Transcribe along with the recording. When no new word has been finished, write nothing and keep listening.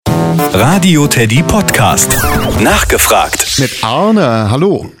Radio Teddy Podcast. Nachgefragt. Mit Arne,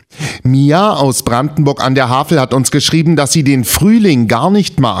 hallo. Mia aus Brandenburg an der Havel hat uns geschrieben, dass sie den Frühling gar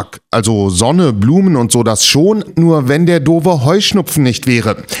nicht mag. Also Sonne, Blumen und so das schon, nur wenn der doofe Heuschnupfen nicht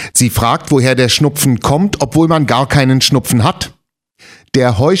wäre. Sie fragt, woher der Schnupfen kommt, obwohl man gar keinen Schnupfen hat.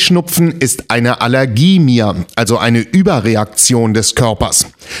 Der Heuschnupfen ist eine Allergie, Mia, also eine Überreaktion des Körpers.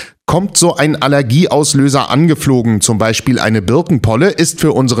 Kommt so ein Allergieauslöser angeflogen, zum Beispiel eine Birkenpolle, ist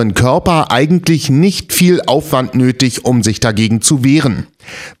für unseren Körper eigentlich nicht viel Aufwand nötig, um sich dagegen zu wehren.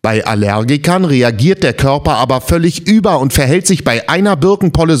 Bei Allergikern reagiert der Körper aber völlig über und verhält sich bei einer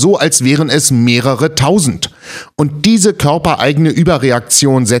Birkenpolle so, als wären es mehrere tausend. Und diese körpereigene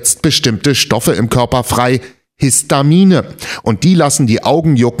Überreaktion setzt bestimmte Stoffe im Körper frei, Histamine. Und die lassen die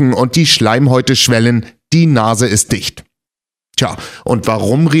Augen jucken und die Schleimhäute schwellen, die Nase ist dicht. Tja, und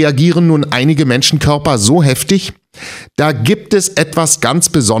warum reagieren nun einige Menschenkörper so heftig? Da gibt es etwas ganz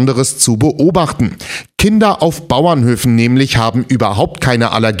Besonderes zu beobachten. Kinder auf Bauernhöfen nämlich haben überhaupt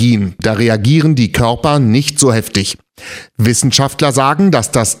keine Allergien. Da reagieren die Körper nicht so heftig. Wissenschaftler sagen,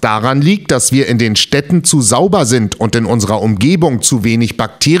 dass das daran liegt, dass wir in den Städten zu sauber sind und in unserer Umgebung zu wenig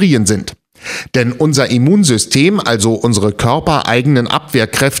Bakterien sind. Denn unser Immunsystem, also unsere körpereigenen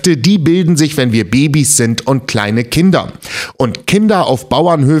Abwehrkräfte, die bilden sich, wenn wir Babys sind und kleine Kinder. Und Kinder auf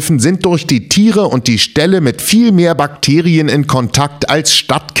Bauernhöfen sind durch die Tiere und die Ställe mit viel mehr Bakterien in Kontakt als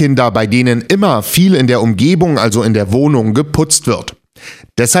Stadtkinder, bei denen immer viel in der Umgebung, also in der Wohnung, geputzt wird.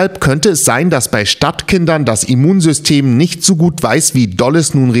 Deshalb könnte es sein, dass bei Stadtkindern das Immunsystem nicht so gut weiß, wie doll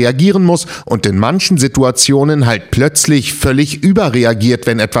es nun reagieren muss und in manchen Situationen halt plötzlich völlig überreagiert,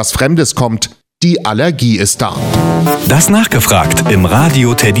 wenn etwas Fremdes kommt. Die Allergie ist da. Das Nachgefragt im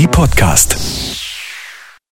Radio Teddy Podcast.